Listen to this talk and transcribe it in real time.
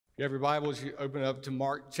You have your Bibles, you open up to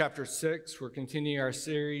Mark chapter 6. We're continuing our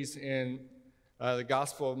series in the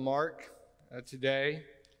Gospel of Mark today.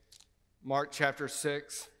 Mark chapter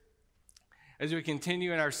 6. As we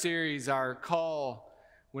continue in our series, our call,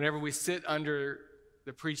 whenever we sit under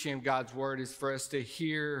the preaching of God's Word, is for us to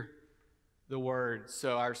hear the Word.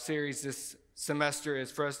 So our series this semester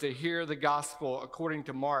is for us to hear the Gospel according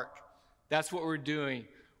to Mark. That's what we're doing.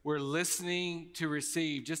 We're listening to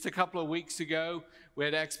receive. Just a couple of weeks ago, we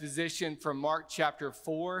had exposition from Mark chapter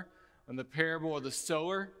 4 on the parable of the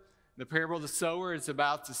sower. The parable of the sower is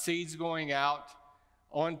about the seeds going out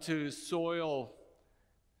onto soil,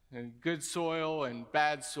 and good soil and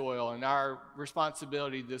bad soil. And our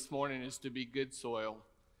responsibility this morning is to be good soil,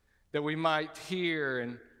 that we might hear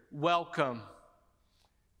and welcome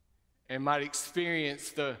and might experience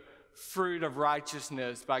the fruit of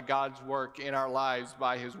righteousness by God's work in our lives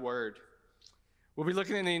by His Word. We'll be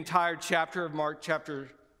looking in the entire chapter of Mark chapter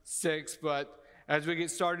 6, but as we get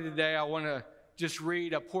started today, I want to just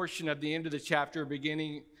read a portion of the end of the chapter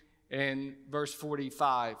beginning in verse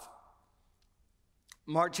 45.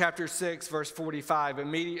 Mark chapter 6, verse 45.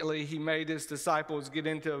 Immediately he made his disciples get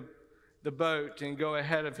into the boat and go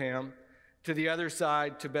ahead of him to the other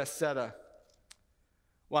side to Bethsaida.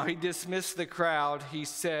 While he dismissed the crowd, he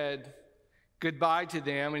said goodbye to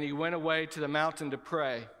them, and he went away to the mountain to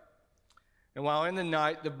pray. And while in the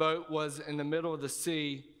night the boat was in the middle of the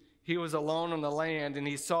sea, he was alone on the land, and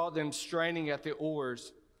he saw them straining at the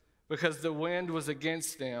oars because the wind was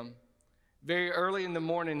against them. Very early in the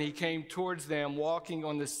morning he came towards them walking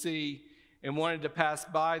on the sea and wanted to pass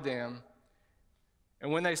by them.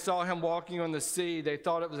 And when they saw him walking on the sea, they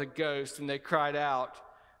thought it was a ghost, and they cried out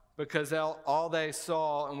because all they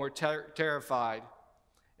saw and were terrified.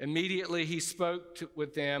 Immediately he spoke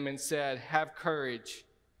with them and said, "Have courage,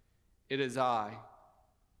 it is I.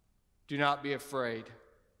 Do not be afraid."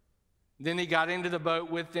 Then he got into the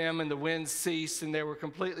boat with them, and the wind ceased, and they were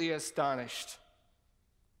completely astonished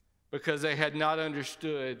because they had not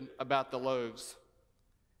understood about the loaves.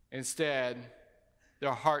 Instead,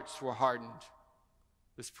 their hearts were hardened.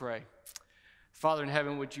 Let's pray. Father in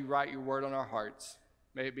heaven, would you write your word on our hearts?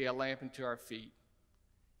 May it be a lamp unto our feet.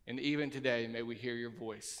 And even today, may we hear your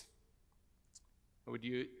voice. Would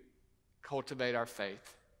you cultivate our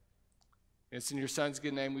faith? It's in your Son's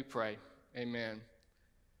good name we pray. Amen.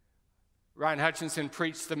 Ryan Hutchinson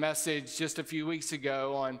preached the message just a few weeks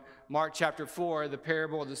ago on Mark chapter 4, the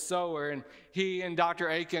parable of the sower. And he and Dr.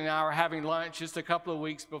 Aiken and I were having lunch just a couple of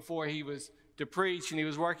weeks before he was to preach, and he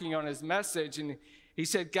was working on his message. And he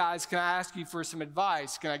said, "Guys, can I ask you for some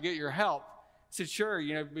advice? Can I get your help?" I said, "Sure,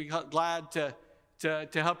 be glad to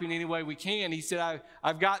help you in any way we can." He said,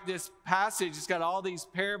 I've got this passage, it's got all these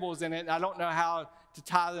parables in it, and I don't know how to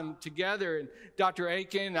tie them together. And Dr.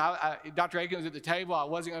 Aiken was at the table. I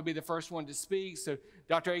wasn't going to be the first one to speak, so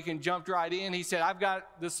Dr. Aiken jumped right in. He said, "I've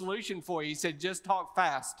got the solution for you." He said, "Just talk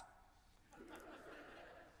fast."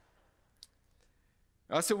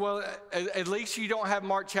 I said, "Well, at least you don't have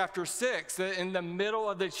Mark chapter 6. In the middle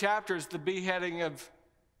of the chapter is the beheading of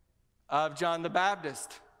John the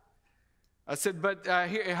Baptist." I said, "But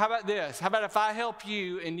here, how about this? How about if I help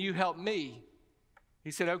you and you help me?"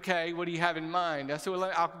 He said, "Okay, what do you have in mind?" I said,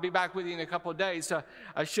 "Well, I'll be back with you in a couple of days." So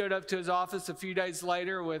I showed up to his office a few days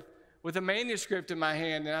later with a manuscript in my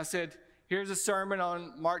hand, and I said, "Here's a sermon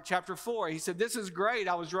on Mark chapter 4. He said, "This is great.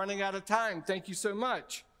 I was running out of time. Thank you so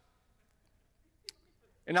much."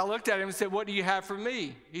 And I looked at him and said, "What do you have for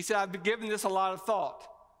me?" He said, "I've been giving this a lot of thought.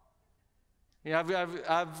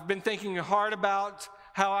 I've been thinking hard about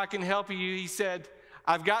how I can help you." He said,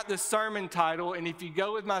 "I've got this sermon title, and if you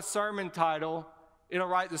go with my sermon title, it'll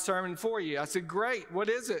write the sermon for you." I said, "Great, what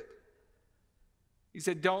is it?" He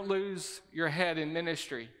said, "Don't lose your head in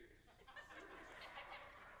ministry."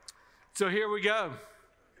 So here we go.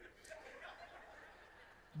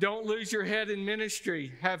 Don't lose your head in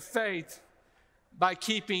ministry. Have faith by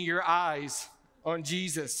keeping your eyes on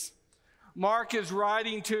Jesus. Mark is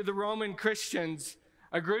writing to the Roman Christians,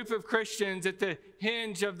 a group of Christians at the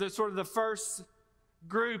hinge of the first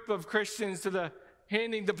group of Christians to the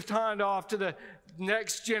handing the baton off to the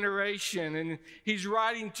next generation. And he's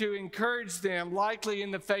writing to encourage them, likely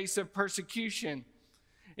in the face of persecution,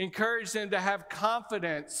 encourage them to have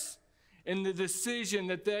confidence in the decision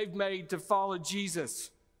that they've made to follow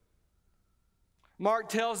Jesus. Mark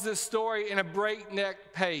tells this story in a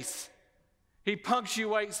breakneck pace. He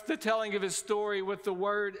punctuates the telling of his story with the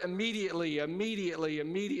word immediately, immediately,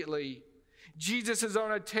 immediately. Jesus is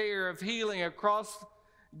on a tear of healing across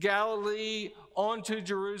Galilee, onto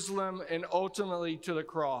Jerusalem, and ultimately to the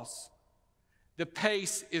cross. The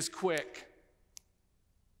pace is quick,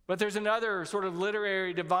 But there's another sort of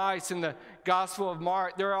literary device in the Gospel of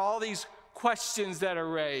Mark. There are all these questions that are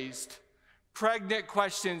raised, pregnant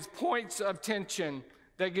questions, points of tension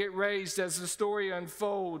that get raised as the story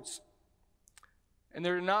unfolds. And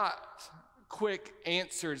they're not quick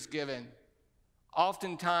answers given,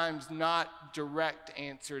 oftentimes not direct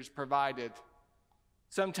answers provided.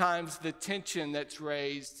 Sometimes the tension that's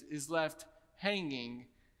raised is left hanging.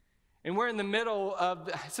 And we're in the middle of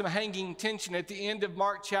some hanging tension. At the end of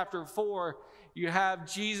Mark chapter 4, you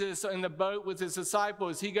have Jesus in the boat with his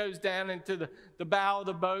disciples. He goes down into the bow of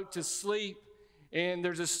the boat to sleep. And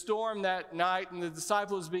there's a storm that night, and the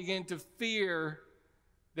disciples begin to fear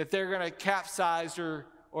that they're going to capsize the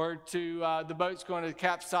boat's going to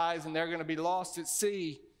capsize and they're going to be lost at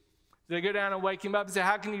sea. They go down and wake him up and say,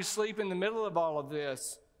 "How can you sleep in the middle of all of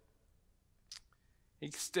this?" He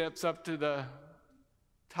steps up to the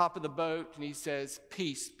top of the boat and he says,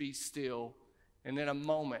 "Peace, be still." And in a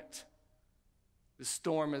moment, the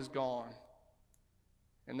storm is gone.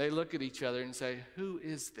 And they look at each other and say, "Who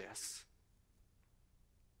is this?"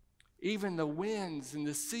 Even the winds and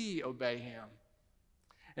the sea obey him.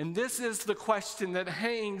 And this is the question that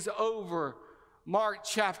hangs over Mark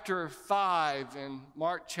chapter 5 and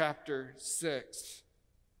Mark chapter 6.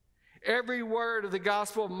 Every word of the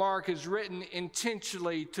Gospel of Mark is written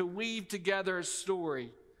intentionally to weave together a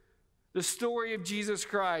story, the story of Jesus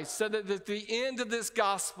Christ, so that at the end of this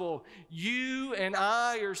gospel, you and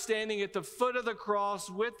I are standing at the foot of the cross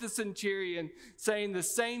with the centurion saying the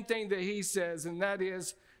same thing that he says, and that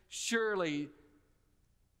is, surely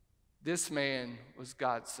this man was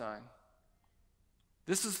God's son.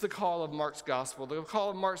 This is the call of Mark's gospel. The call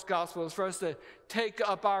of Mark's gospel is for us to take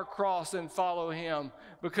up our cross and follow him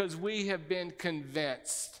because we have been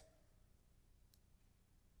convinced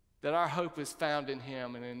that our hope is found in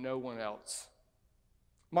him and in no one else.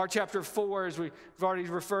 Mark chapter 4, as we've already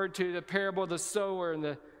referred to, the parable of the sower and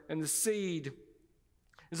the seed,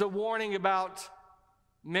 is a warning about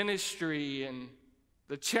ministry and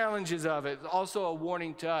the challenges of it. Also a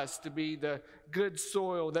warning to us to be the good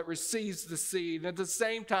soil that receives the seed. And at the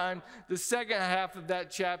same time, the second half of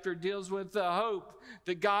that chapter deals with the hope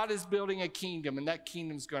that God is building a kingdom, and that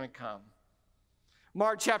kingdom's going to come.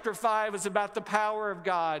 Mark chapter 5 is about the power of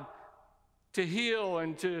God to heal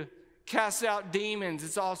and to cast out demons.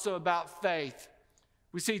 It's also about faith.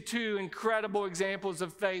 We see two incredible examples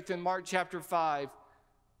of faith in Mark chapter 5.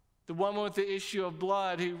 The woman with the issue of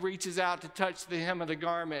blood who reaches out to touch the hem of the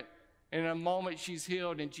garment. And in a moment she's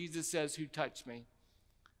healed and Jesus says, "Who touched me?"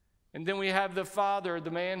 And then we have the father,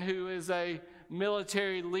 the man who is a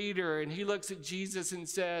military leader, and he looks at Jesus and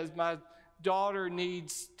says, "My daughter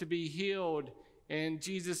needs to be healed." And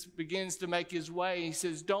Jesus begins to make his way. He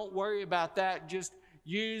says, "Don't worry about that. Just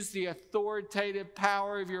use the authoritative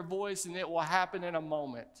power of your voice and it will happen in a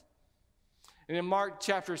moment." And in Mark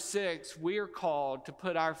chapter 6, we are called to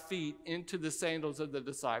put our feet into the sandals of the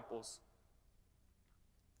disciples.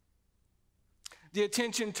 The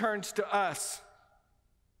attention turns to us.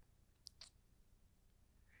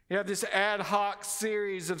 You have this ad hoc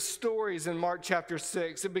series of stories in Mark chapter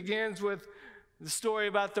 6. It begins with the story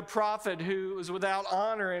about the prophet who was without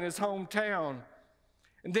honor in his hometown.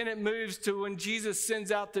 And then it moves to when Jesus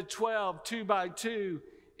sends out the 12, 2 by 2,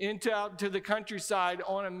 out to the countryside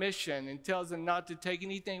on a mission and tells them not to take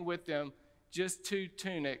anything with them, just 2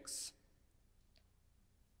 tunics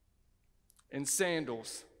and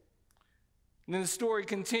sandals. And then the story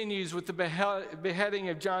continues with the beheading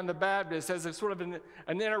of John the Baptist as a sort of an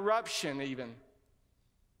interruption even,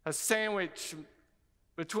 a sandwich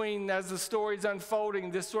between, as the story's unfolding,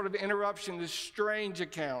 this sort of interruption, this strange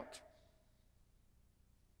account.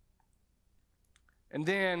 And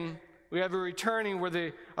then we have a returning where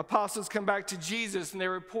the apostles come back to Jesus and they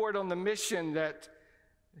report on the mission that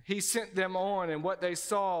he sent them on and what they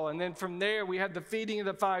saw. And then from there we have the feeding of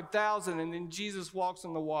the 5,000 and then Jesus walks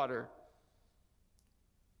on the water.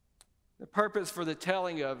 The purpose for the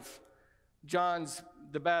telling of John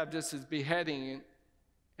the Baptist's beheading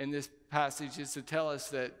in this passage is to tell us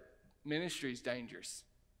that ministry is dangerous.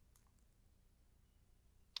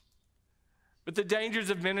 But the dangers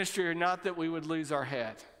of ministry are not that we would lose our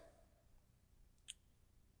head.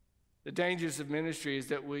 The dangers of ministry is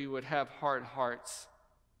that we would have hard hearts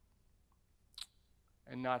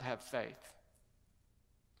and not have faith.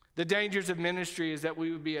 The dangers of ministry is that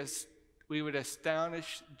we would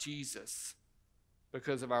astonish Jesus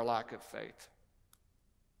because of our lack of faith.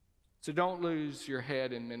 So don't lose your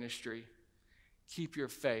head in ministry. Keep your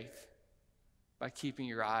faith by keeping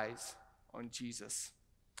your eyes on Jesus.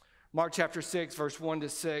 Mark chapter 6, verse 1 to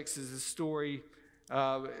 6 is a story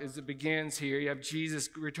as it begins here. You have Jesus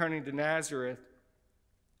returning to Nazareth.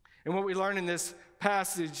 And what we learn in this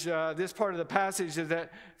passage, this part of the passage, is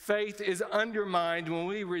that faith is undermined when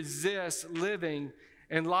we resist living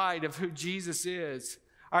in light of who Jesus is.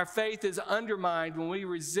 Our faith is undermined when we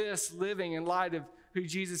resist living in light of who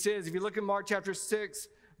Jesus is. If you look at Mark chapter 6,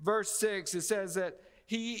 verse 6, it says that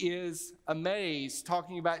he is amazed,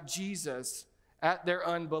 talking about Jesus, at their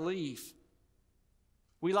unbelief.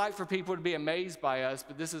 We like for people to be amazed by us,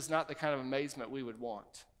 but this is not the kind of amazement we would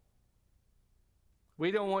want.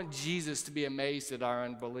 We don't want Jesus to be amazed at our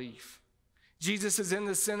unbelief. Jesus is in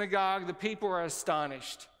the synagogue. The people are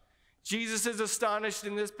astonished. Jesus is astonished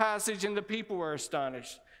in this passage, and the people are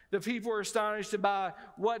astonished. The people are astonished about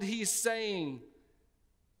what he's saying,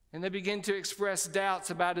 and they begin to express doubts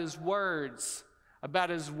about his words, about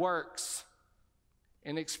his works,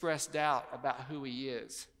 and express doubt about who he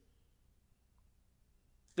is.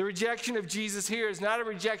 The rejection of Jesus here is not a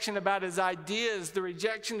rejection about his ideas. The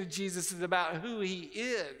rejection of Jesus is about who he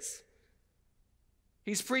is.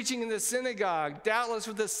 He's preaching in the synagogue, doubtless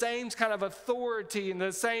with the same kind of authority and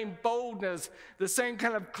the same boldness, the same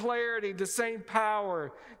kind of clarity, the same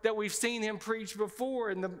power that we've seen him preach before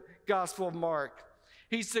in the Gospel of Mark.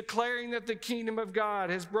 He's declaring that the kingdom of God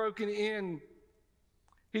has broken in.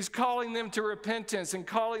 He's calling them to repentance and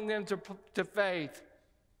calling them to faith.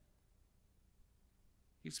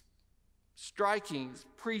 He's striking,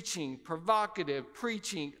 preaching, provocative,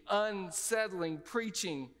 preaching, unsettling,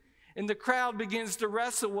 preaching. And the crowd begins to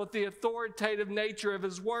wrestle with the authoritative nature of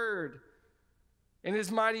his word and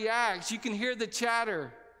his mighty acts. You can hear the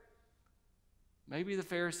chatter. Maybe the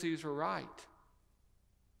Pharisees were right.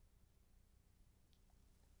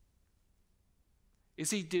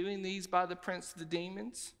 Is he doing these by the prince of the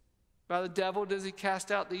demons? By the devil does he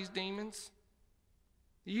cast out these demons?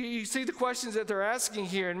 You see the questions that they're asking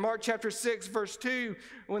here. In Mark chapter 6, verse 2,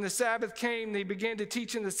 when the Sabbath came, they began to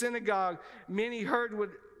teach in the synagogue. Many heard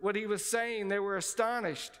what he was saying. They were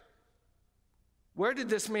astonished. Where did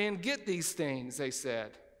this man get these things, they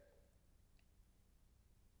said.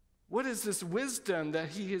 What is this wisdom that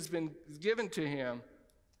he has been given to him?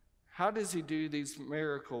 How does he do these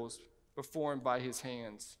miracles performed by his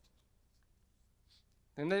hands?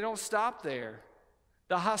 And they don't stop there.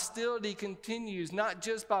 The hostility continues, not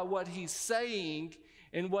just by what he's saying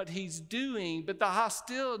and what he's doing, but the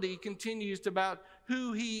hostility continues about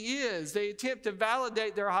who he is. They attempt to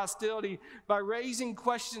validate their hostility by raising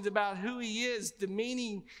questions about who he is,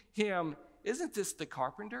 demeaning him. Isn't this the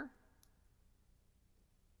carpenter?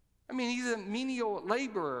 I mean, he's a menial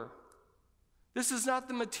laborer. This is not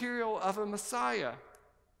the material of a Messiah.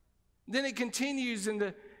 Then it continues in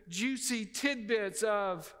the juicy tidbits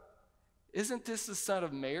of, isn't this the son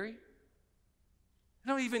of Mary? I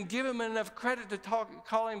don't even give him enough credit to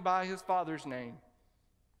call him by his father's name.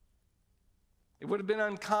 It would have been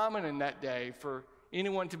uncommon in that day for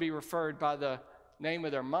anyone to be referred by the name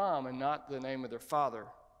of their mom and not the name of their father.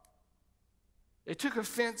 They took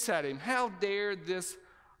offense at him. How dare this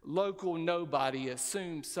local nobody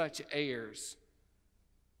assume such airs?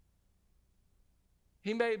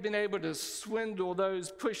 He may have been able to swindle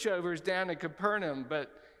those pushovers down in Capernaum, but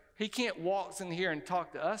he can't waltz in here and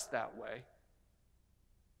talk to us that way.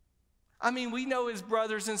 I mean, we know his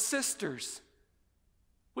brothers and sisters.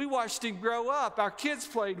 We watched him grow up. Our kids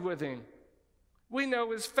played with him. We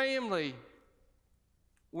know his family.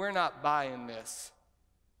 We're not buying this.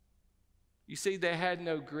 You see, they had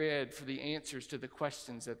no grid for the answers to the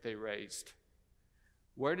questions that they raised.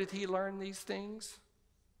 Where did he learn these things?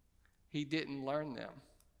 He didn't learn them.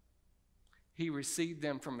 He received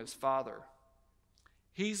them from his Father.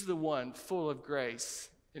 He's the one full of grace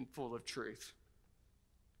and full of truth.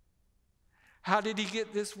 How did he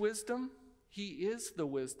get this wisdom? He is the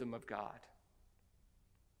wisdom of God.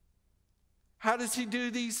 How does he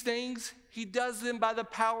do these things? He does them by the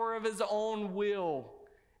power of his own will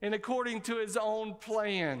and according to his own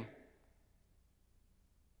plan.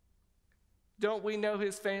 Don't we know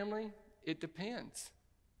his family? It depends.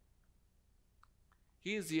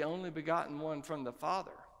 He is the only begotten one from the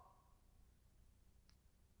Father.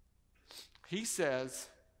 He says,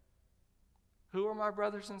 who are my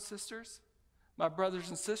brothers and sisters? My brothers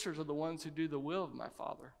and sisters are the ones who do the will of my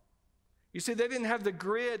Father. You see, they didn't have the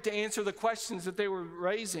grid to answer the questions that they were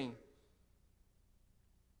raising.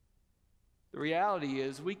 The reality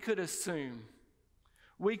is we could assume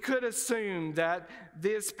that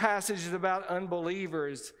this passage is about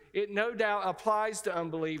unbelievers. It no doubt applies to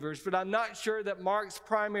unbelievers, but I'm not sure that Mark's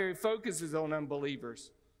primary focus is on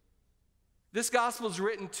unbelievers. This gospel is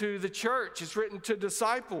written to the church. It's written to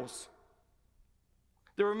disciples.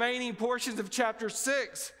 The remaining portions of chapter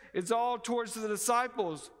 6 is all towards the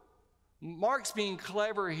disciples. Mark's being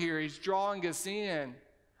clever here. He's drawing us in.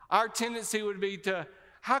 Our tendency would be to,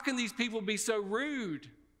 how can these people be so rude?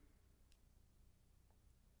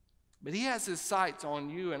 But he has his sights on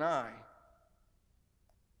you and I.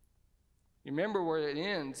 You remember where it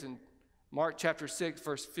ends in Mark chapter 6,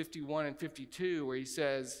 verse 51 and 52, where he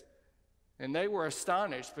says, and they were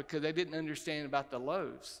astonished because they didn't understand about the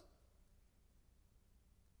loaves.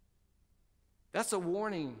 That's a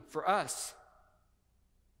warning for us.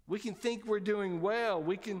 We can think we're doing well.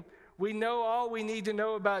 We know all we need to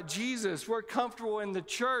know about Jesus. We're comfortable in the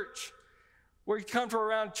church. We're comfortable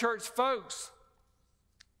around church folks.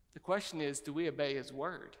 The question is, do we obey his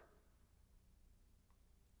word?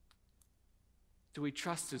 Do we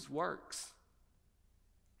trust his works?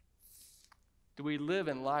 Do we live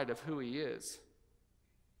in light of who he is?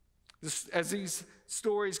 As these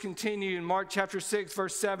stories continue in Mark chapter 6,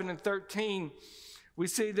 verse 7 and 13, we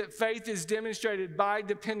see that faith is demonstrated by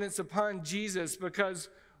dependence upon Jesus because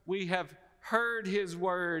we have heard his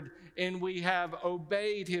word and we have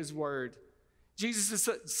obeyed his word. Jesus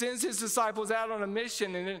sends his disciples out on a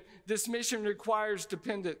mission, and this mission requires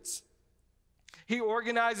dependence. He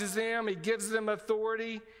organizes them, he gives them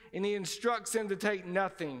authority, and he instructs them to take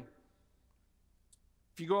nothing.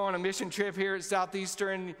 If you go on a mission trip here at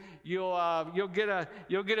Southeastern, you'll get a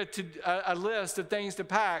list of things to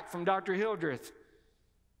pack from Dr. Hildreth.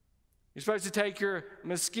 You're supposed to take your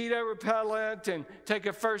mosquito repellent and take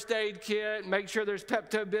a first aid kit, make sure there's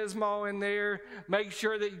Pepto-Bismol in there, make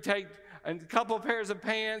sure that you take a couple of pairs of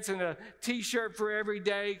pants and a t-shirt for every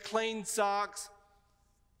day, clean socks.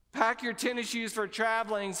 Pack your tennis shoes for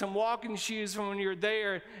traveling, some walking shoes from when you're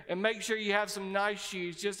there, and make sure you have some nice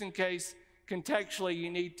shoes just in case contextually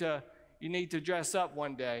you need to dress up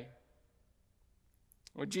one day.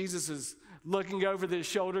 When Jesus is looking over the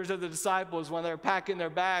shoulders of the disciples when they're packing their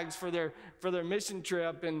bags for their mission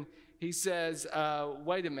trip, and he says,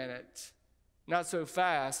 wait a minute, not so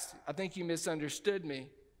fast. I think you misunderstood me.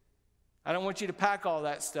 I don't want you to pack all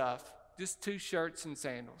that stuff. Just 2 shirts and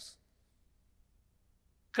sandals.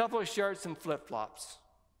 A couple of shirts and flip-flops.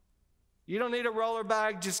 You don't need a roller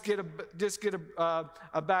bag, just get a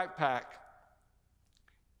backpack.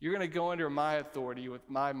 You're going to go under my authority with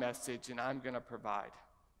my message, and I'm going to provide.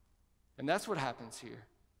 And that's what happens here.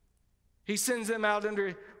 He sends them out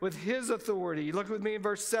with his authority. Look with me in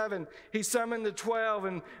verse 7. He summoned the 12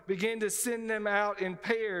 and began to send them out in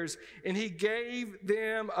pairs, and he gave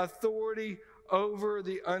them authority over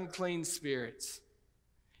the unclean spirits.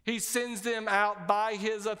 He sends them out by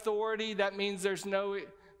his authority. That means there's no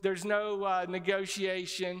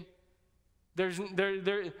negotiation. There's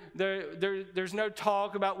no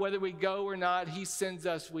talk about whether we go or not. He sends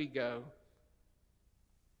us, we go.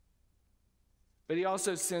 But he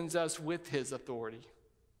also sends us with his authority.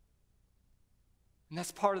 And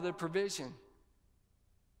that's part of the provision.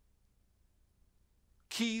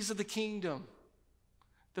 Keys of the kingdom,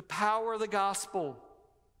 the power of the gospel,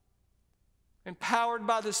 empowered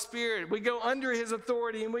by the Spirit. We go under his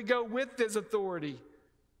authority and we go with his authority.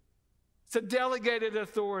 It's a delegated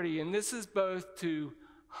authority, and this is both to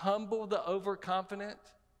humble the overconfident.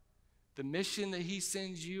 The mission that he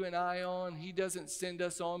sends you and I on, he doesn't send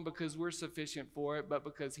us on because we're sufficient for it, but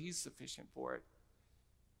because he's sufficient for it.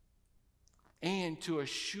 And to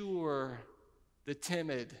assure the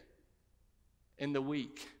timid and the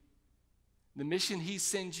weak. The mission he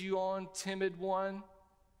sends you on, timid one,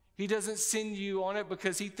 he doesn't send you on it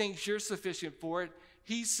because he thinks you're sufficient for it.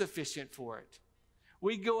 He's sufficient for it.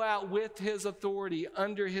 We go out with his authority,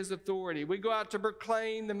 under his authority. We go out to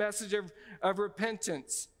proclaim the message of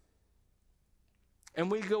repentance. And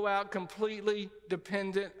we go out completely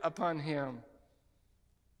dependent upon him.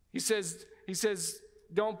 He says,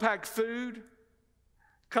 don't pack food,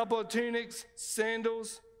 couple of tunics,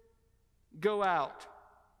 sandals, go out.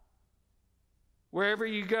 Wherever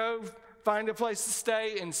you go, find a place to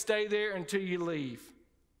stay and stay there until you leave.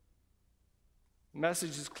 The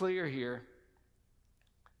message is clear here.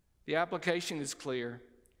 The application is clear.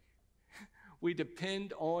 We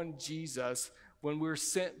depend on Jesus when we're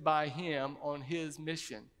sent by him on his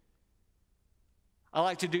mission. I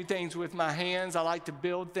like to do things with my hands. I like to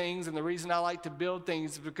build things, and the reason I like to build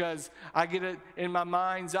things is because I get it in my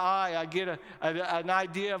mind's eye. I get an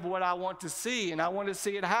idea of what I want to see, and I want to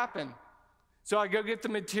see it happen. So I go get the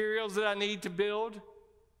materials that I need to build.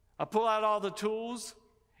 I pull out all the tools,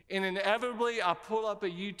 and inevitably I pull up a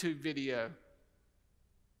YouTube video.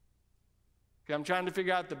 Okay, I'm trying to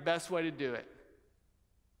figure out the best way to do it.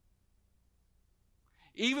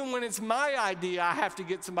 Even when it's my idea, I have to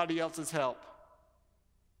get somebody else's help.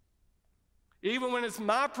 Even when it's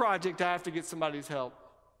my project, I have to get somebody's help.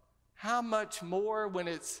 How much more when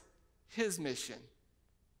it's his mission?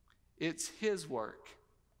 It's his work.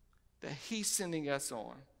 that he's sending us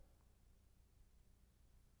on.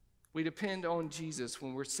 We depend on Jesus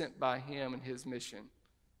when we're sent by him and his mission.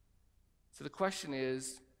 So the question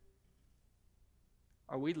is,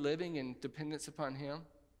 are we living in dependence upon him,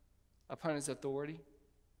 upon his authority?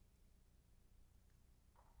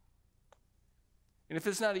 And if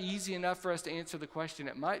it's not easy enough for us to answer the question,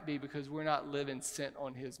 it might be because we're not living sent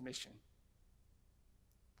on his mission.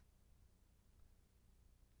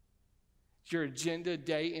 Is your agenda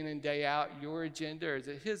day in and day out your agenda, or is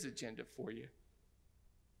it his agenda for you?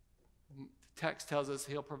 The text tells us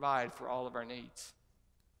he'll provide for all of our needs.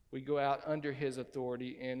 We go out under his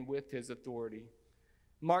authority and with his authority.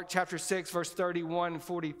 Mark chapter 6, verse 31 and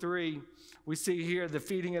 43, we see here the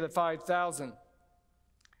feeding of the 5,000.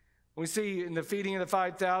 We see in the feeding of the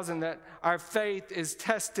 5,000 that our faith is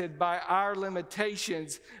tested by our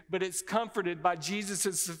limitations, but it's comforted by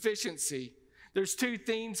Jesus' sufficiency. There's two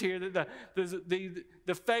themes here, that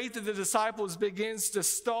the faith of the disciples begins to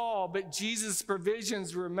stall, but Jesus'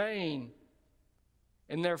 provisions remain.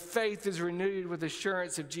 And their faith is renewed with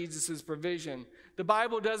assurance of Jesus' provision. The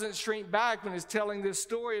Bible doesn't shrink back when it's telling this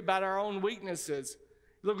story about our own weaknesses.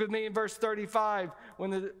 Look with me in verse 35.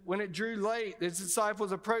 When it drew late, his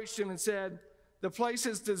disciples approached him and said, "The place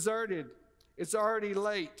is deserted. It's already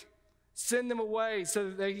late. Send them away so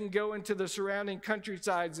that they can go into the surrounding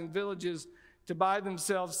countrysides and villages to buy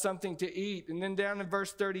themselves something to eat." And then down in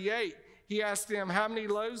verse 38, he asked them, "How many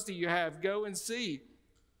loaves do you have? Go and see."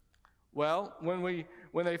 Well,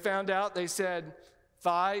 when they found out, they said,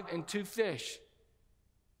 5 and 2 fish.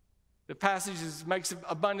 The passage makes it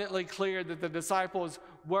abundantly clear that the disciples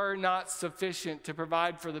were not sufficient to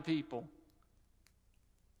provide for the people.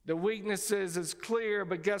 The weaknesses is clear,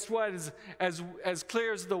 but guess what? As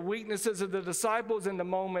clear as the weaknesses of the disciples in the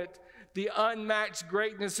moment, the unmatched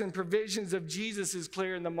greatness and provisions of Jesus is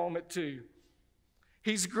clear in the moment too.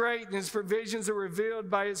 He's great, and his provisions are revealed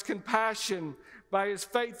by his compassion, by his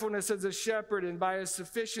faithfulness as a shepherd, and by his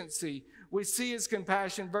sufficiency. We see his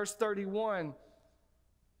compassion. Verse 31,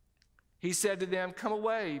 he said to them, "Come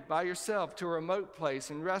away by yourself to a remote place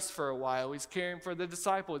and rest for a while." He's caring for the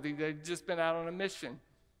disciples. They'd just been out on a mission.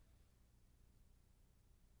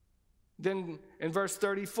 Then in verse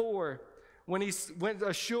 34, when he went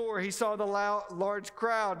ashore, he saw the large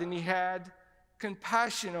crowd, and he had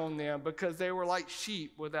compassion on them because they were like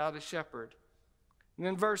sheep without a shepherd. And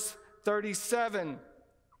then verse 37,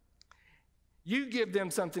 "You give them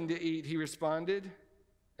something to eat," he responded.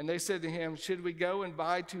 And they said to him, "Should we go and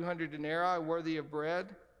buy 200 denarii worthy of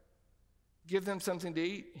bread? Give them something to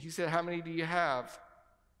eat." He said, "How many do you have?"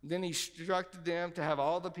 And then he instructed them to have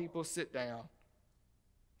all the people sit down.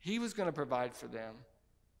 He was going to provide for them.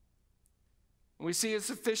 And we see his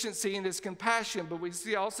sufficiency and his compassion, but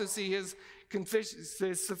we also see his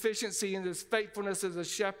sufficiency and his faithfulness as a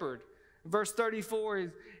shepherd. In verse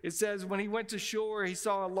 34, it says, when he went to shore, he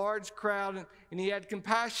saw a large crowd, and he had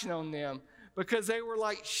compassion on them because they were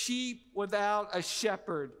like sheep without a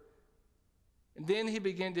shepherd. And then he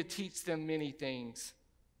began to teach them many things.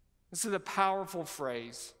 This is a powerful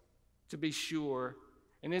phrase, to be sure,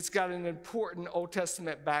 and it's got an important Old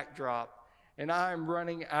Testament backdrop. And I am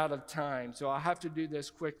running out of time, so I have to do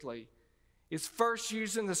this quickly. It's first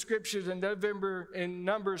used in the scriptures in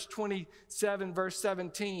Numbers 27, verse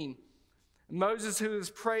 17. Moses, who is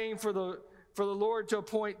praying for the Lord to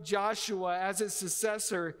appoint Joshua as his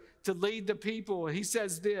successor to lead the people, he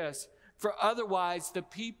says this, "For otherwise the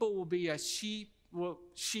people will be a sheep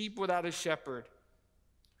without a shepherd."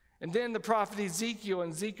 And then the prophet Ezekiel,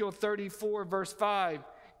 in Ezekiel 34, verse 5,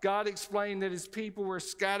 God explained that his people were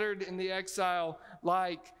scattered in the exile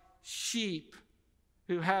like sheep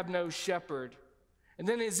who have no shepherd. And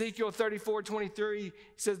then Ezekiel 34:23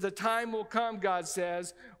 says, "The time will come," God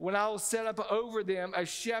says, "when I will set up over them a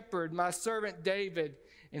shepherd, my servant David,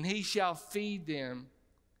 and he shall feed them.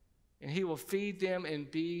 And he will feed them and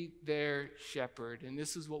be their shepherd." And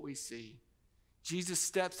this is what we see. Jesus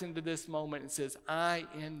steps into this moment and says, "I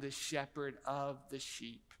am the shepherd of the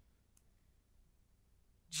sheep."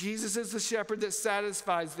 Jesus is the shepherd that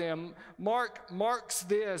satisfies them. Mark marks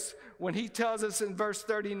this when he tells us in verse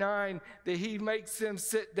 39 that he makes them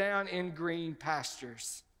sit down in green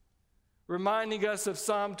pastures, reminding us of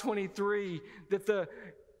Psalm 23, that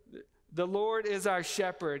the Lord is our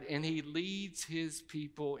shepherd and he leads his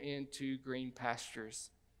people into green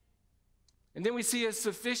pastures. And then we see his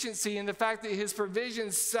sufficiency in the fact that his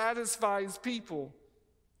provision satisfies people.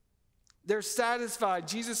 They're satisfied.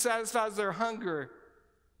 Jesus satisfies their hunger.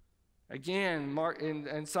 Again,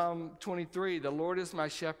 in Psalm 23, "The Lord is my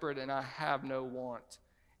shepherd and I have no want."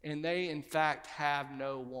 And they, in fact, have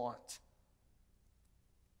no want.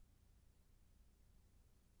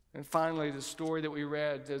 And finally, the story that we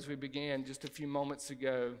read as we began just a few moments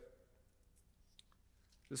ago,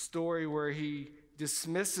 the story where he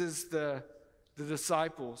dismisses the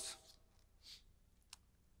disciples.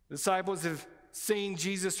 The disciples have seen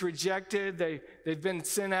Jesus rejected. They've been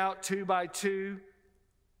sent out 2 by 2.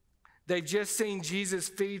 They've just seen Jesus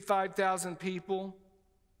feed 5,000 people,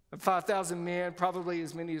 5,000 men, probably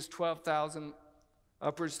as many as 12,000,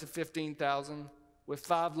 upwards to 15,000, with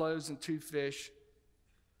 5 loaves and 2 fish.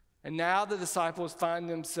 And now the disciples find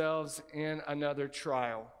themselves in another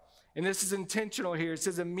trial. And this is intentional here. It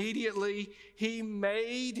says, immediately he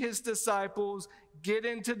made his disciples get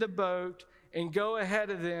into the boat and go ahead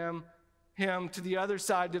of him to the other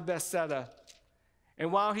side of Bethsaida.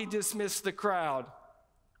 And while he dismissed the crowd,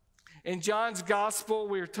 in John's gospel,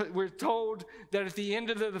 we're told that at the end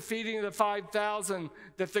of the feeding of the 5,000,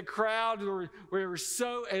 that the crowd were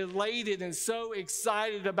so elated and so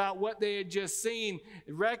excited about what they had just seen,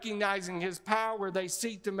 recognizing his power, they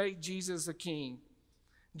seek to make Jesus a king.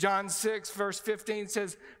 John 6, verse 15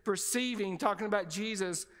 says, perceiving, talking about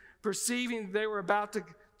Jesus, perceiving they were about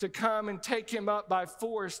to come and take him up by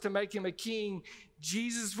force to make him a king,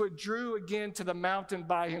 Jesus withdrew again to the mountain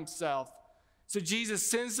by himself. So Jesus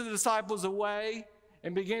sends the disciples away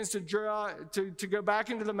and begins to go back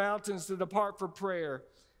into the mountains to depart for prayer.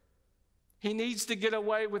 He needs to get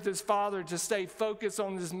away with his Father to stay focused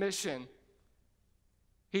on his mission.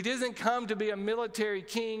 He doesn't come to be a military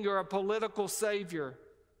king or a political savior.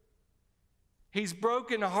 He's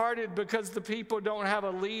brokenhearted because the people don't have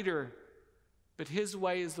a leader. But his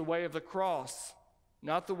way is the way of the cross,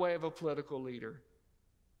 not the way of a political leader.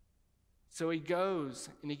 So he goes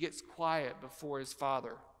and he gets quiet before his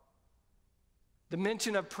Father. The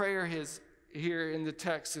mention of prayer here in the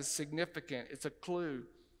text is significant. It's a clue.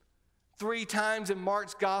 3 times in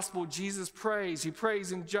Mark's gospel, Jesus prays. He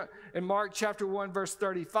prays in Mark chapter 1, verse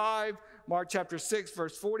 35, Mark chapter 6,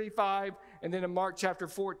 verse 45, and then in Mark chapter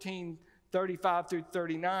 14, 35 through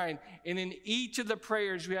 39. And in each of the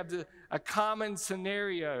prayers, we have a common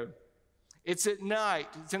scenario. It's at night.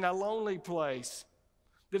 It's in a lonely place.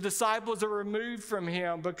 The disciples are removed from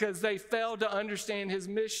him because they failed to understand his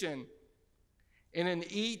mission. And in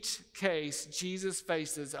each case, Jesus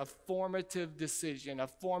faces a formative decision, a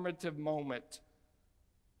formative moment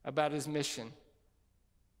about his mission.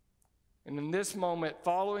 And in this moment,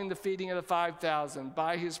 following the feeding of the 5,000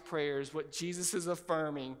 by his prayers, what Jesus is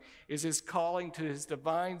affirming is his calling to his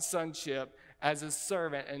divine sonship as a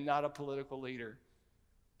servant and not a political leader.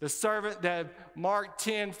 The servant that Mark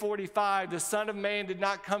 10:45, the Son of Man did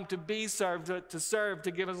not come to be served, but to serve,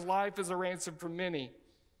 to give his life as a ransom for many.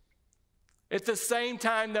 At the same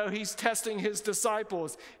time, though, he's testing his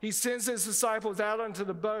disciples. He sends his disciples out onto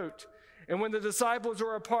the boat. And when the disciples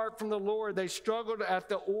were apart from the Lord, they struggled at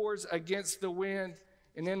the oars against the wind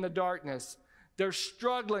and in the darkness. They're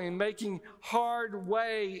struggling, making hard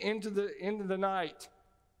way into the night.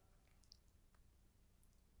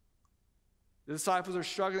 The disciples are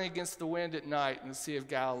struggling against the wind at night in the Sea of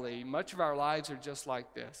Galilee. Much of our lives are just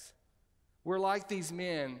like this. We're like these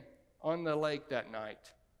men on the lake that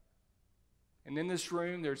night. And in this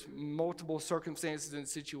room, there's multiple circumstances and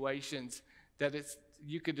situations that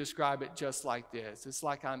you could describe it just like this. It's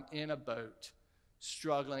like I'm in a boat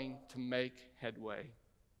struggling to make headway.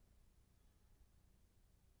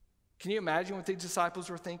 Can you imagine what these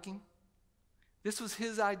disciples were thinking? This was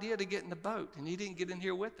his idea to get in the boat, and he didn't get in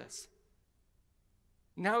here with us.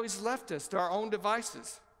 Now he's left us to our own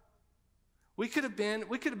devices. We could have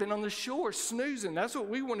been on the shore snoozing. That's what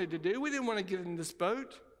we wanted to do. We didn't want to get in this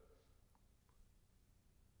boat.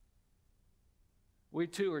 We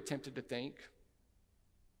too are tempted to think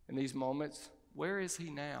in these moments, where is he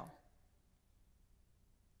now?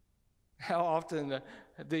 How often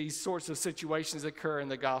these sorts of situations occur in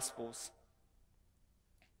the Gospels.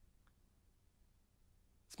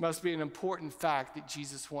 This must be an important fact that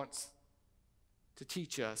Jesus wants to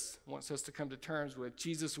teach us, wants us to come to terms with.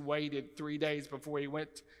 Jesus waited 3 days before he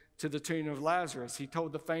went to the tomb of Lazarus. He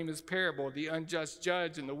told the famous parable of the unjust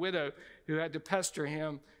judge and the widow who had to pester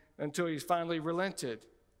him until he finally relented.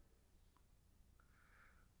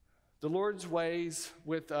 The Lord's ways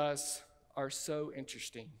with us are so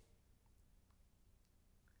interesting.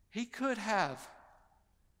 He could have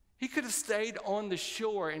stayed on the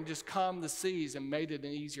shore and just calmed the seas and made it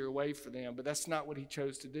an easier way for them, but that's not what he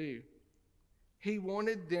chose to do. He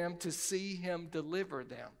wanted them to see him deliver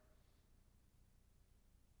them.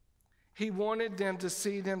 He wanted them to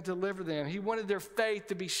see them deliver them. He wanted their faith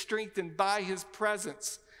to be strengthened by his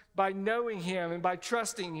presence, by knowing him and by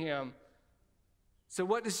trusting him. So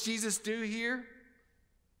what does Jesus do here?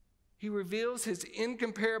 He reveals his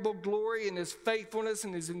incomparable glory and his faithfulness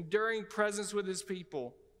and his enduring presence with his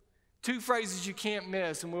people. Two phrases you can't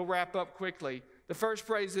miss, and we'll wrap up quickly. The first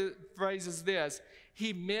phrase is this: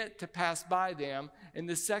 he meant to pass by them. And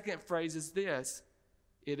the second phrase is this: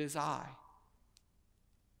 it is I.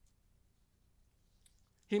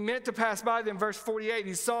 He meant to pass by them. Verse 48,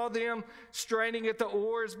 he saw them straining at the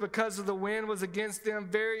oars because of the wind was against them.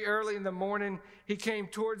 Very early in the morning, he came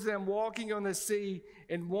towards them walking on the sea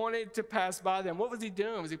and wanted to pass by them. What was he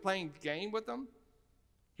doing? Was he playing a game with them?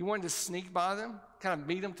 He wanted to sneak by them, kind of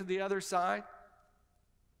meet them to the other side?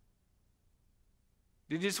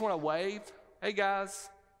 Did he just want to wave? Hey guys,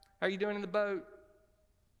 how are you doing in the boat?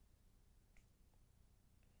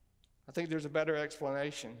 I think there's a better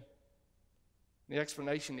explanation. The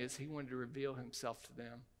explanation is he wanted to reveal himself to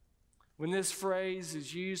them. When this phrase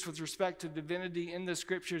is used with respect to divinity in the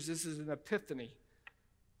scriptures, this is an epiphany.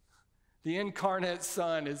 The incarnate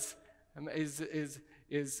Son is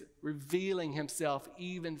revealing himself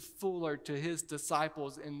even fuller to his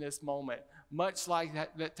disciples in this moment, much like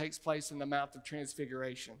that takes place in the Mount of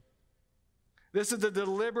Transfiguration. This is the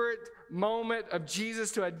deliberate moment of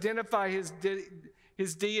Jesus to identify his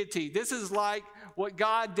deity. This is like what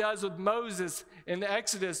God does with Moses in the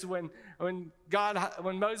Exodus when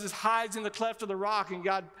Moses hides in the cleft of the rock and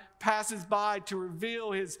God passes by to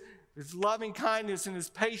reveal his loving kindness and his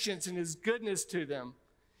patience and his goodness to them.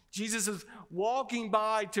 Jesus is walking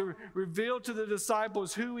by to reveal to the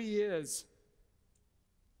disciples who he is.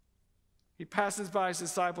 He passes by his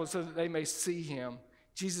disciples so that they may see him.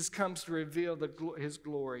 Jesus comes to reveal his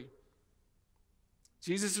glory.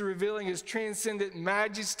 Jesus is revealing his transcendent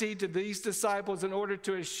majesty to these disciples in order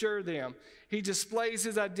to assure them. He displays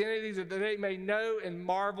his identity that they may know and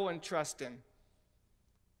marvel and trust him.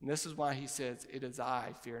 And this is why he says, it is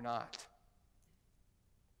I, fear not.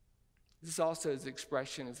 This also is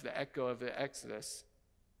expression, is the echo of the Exodus.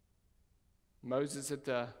 Moses at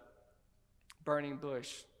the burning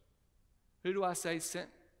bush. Who do I say sent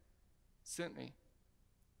me?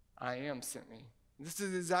 I am sent me. This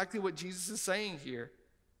is exactly what Jesus is saying here.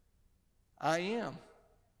 I am.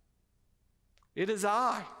 It is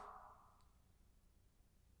I.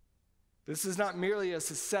 This is not merely a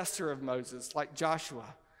successor of Moses like Joshua.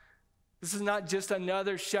 This is not just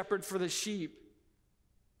another shepherd for the sheep.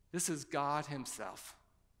 This is God himself.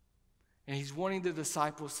 And he's wanting the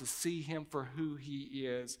disciples to see him for who he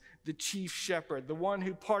is, the chief shepherd, the one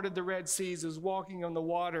who parted the Red Seas, is walking on the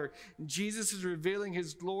water. And Jesus is revealing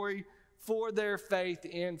his glory for their faith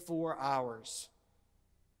and for ours.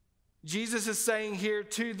 Jesus is saying here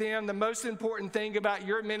to them, the most important thing about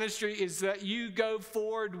your ministry is that you go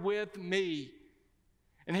forward with me.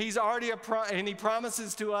 And he's already and he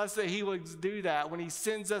promises to us that he will do that when he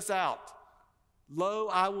sends us out. Lo,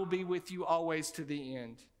 I will be with you always to the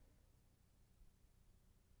end.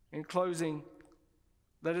 In closing,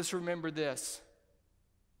 let us remember this.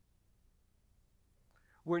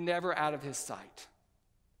 We're never out of his sight.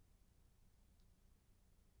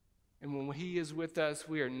 And when he is with us,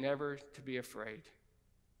 we are never to be afraid.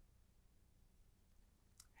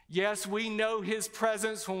 Yes, we know his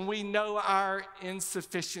presence when we know our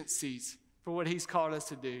insufficiencies for what he's called us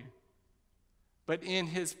to do. But in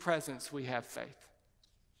his presence, we have faith.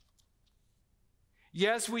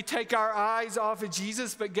 Yes, we take our eyes off of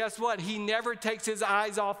Jesus, but guess what? He never takes his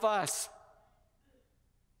eyes off us.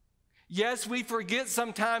 Yes, we forget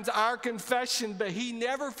sometimes our confession, but he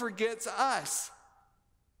never forgets us.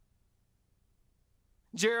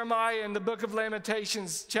 Jeremiah in the book of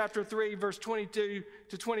Lamentations, chapter 3, verse 22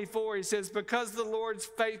 to 24, he says, because the Lord's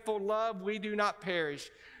faithful love, we do not perish,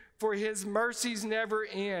 for his mercies never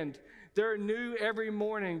end. They're new every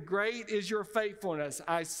morning. Great is your faithfulness.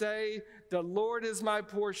 I say, the Lord is my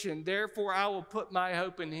portion. Therefore, I will put my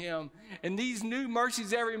hope in him. And these new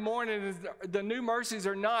mercies every morning, the new mercies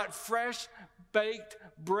are not fresh baked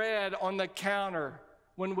bread on the counter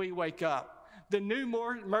when we wake up. The new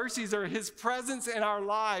mercies are his presence in our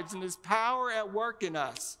lives and his power at work in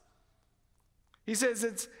us. He says,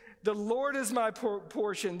 it's the Lord is my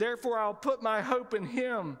portion. Therefore, I'll put my hope in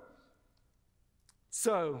him.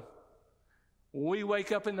 So, when we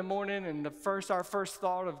wake up in the morning and our first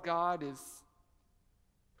thought of God is,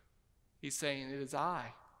 he's saying, it is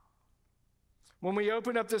I. When we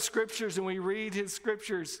open up the scriptures and we read his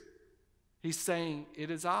scriptures, he's saying, it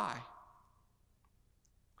is I.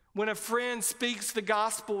 When a friend speaks the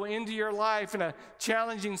gospel into your life in a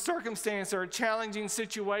challenging circumstance or a challenging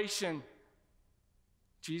situation,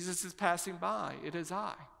 Jesus is passing by. It is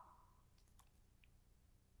I.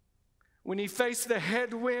 When you face the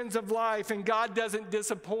headwinds of life and God doesn't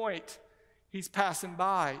disappoint, he's passing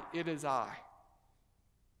by. It is I.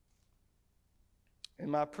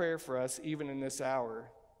 And my prayer for us, even in this hour,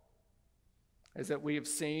 is that we have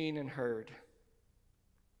seen and heard.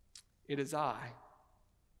 It is I.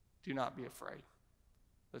 Do not be afraid.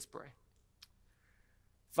 Let's pray.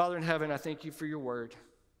 Father in heaven, I thank you for your word,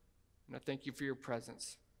 and I thank you for your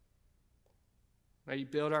presence. May you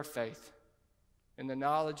build our faith in the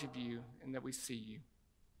knowledge of you and that we see you.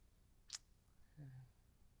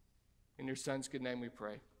 In your Son's good name we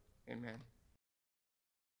pray. Amen.